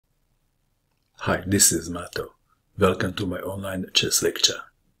Hi, this is Mato. Welcome to my online chess lecture.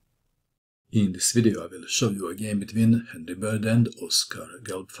 In this video I will show you a game between Henry Bird and Oscar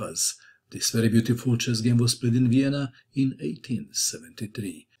Gelbfuhs. This very beautiful chess game was played in Vienna in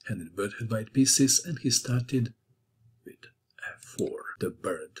 1873. Henry Bird had white pieces and he started with f4, the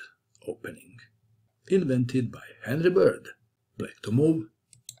bird opening. Invented by Henry Bird. Black to move,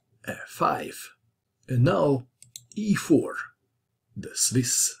 f5, and now e4, the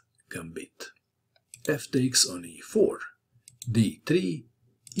Swiss Gambit. F takes on e4, d3,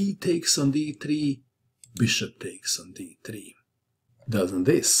 e takes on d3, bishop takes on d3. Doesn't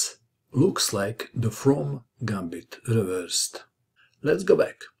this looks like the from Gambit reversed? Let's go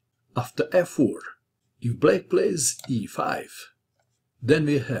back. After f4, if black plays e5, then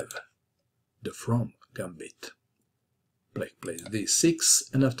we have the from Gambit. Black plays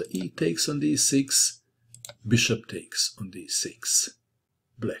d6, and after e takes on d6, bishop takes on d6.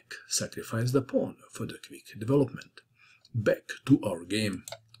 Black sacrificed the pawn for the quick development. Back to our game,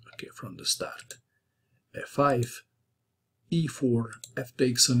 okay, from the start. f5, e4, f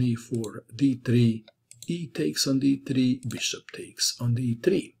takes on e4, d3, e takes on d3, bishop takes on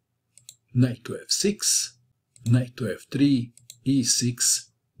d3. Knight to f6, knight to f3, e6,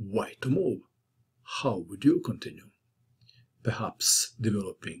 white to move. How would you continue? Perhaps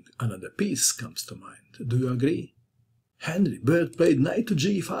developing another piece comes to mind. Do you agree? Henry Bird played knight to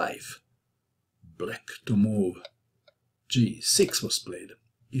g5. Black to move. g6 was played.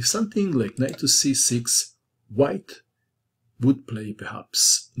 If something like knight to c6, white would play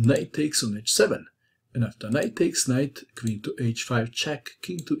perhaps knight takes on h7. And after knight takes knight, queen to h5 check,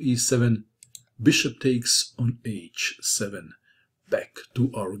 king to e7, bishop takes on h7. Back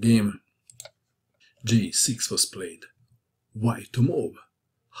to our game. g6 was played. White to move.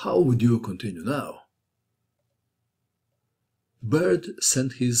 How would you continue now? Bird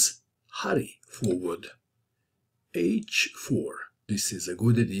sent his Harry forward. h4. This is a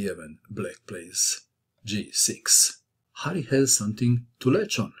good idea when black plays g6. Harry has something to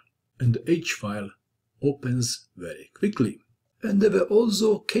latch on, and the h-file opens very quickly. And there were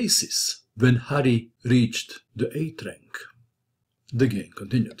also cases when Harry reached the 8th rank. The game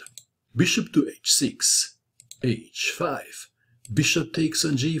continued. Bishop to h6, h5, bishop takes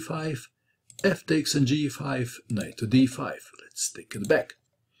on g5, f takes on g5, knight to d5. Let's take it back.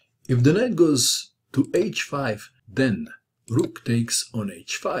 If the knight goes to h5, then rook takes on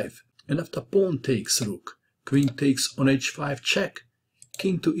h5, and after pawn takes rook, queen takes on h5 check,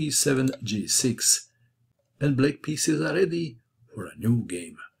 king to e7, g6, and black pieces are ready for a new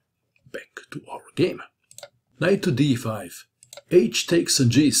game. Back to our game. Knight to d5, h takes on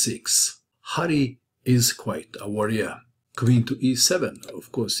g6. Harry is quite a warrior. Queen to e7.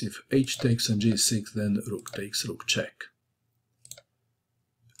 Of course, if h takes on g6, then rook takes rook check.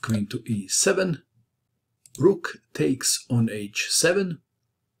 Queen to e7. Rook takes on h7.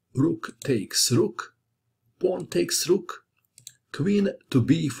 Rook takes rook. Pawn takes rook. Queen to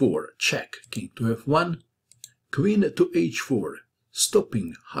b4. Check. King to f1. Queen to h4.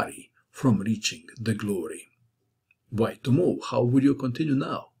 Stopping Harry from reaching the glory. White to move. How would you continue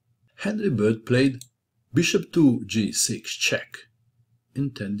now? Henry Bird played bishop to g6 check,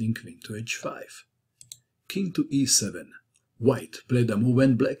 intending queen to h5. King to e7. White played a move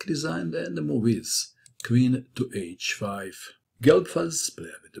and black resigned, and the move is queen to h5. Gelbfuhs,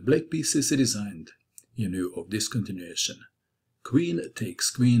 player with the black pieces, resigned in view of this continuation. Queen takes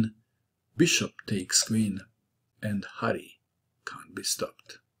queen, bishop takes queen, and Harry can't be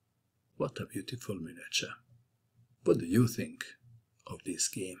stopped. What a beautiful miniature. What do you think of this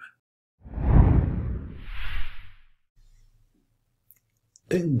game?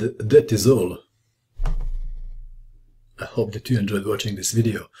 And that is all. I hope that you enjoyed watching this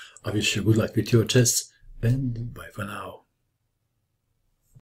video. I wish you good luck with your chess, and bye for now.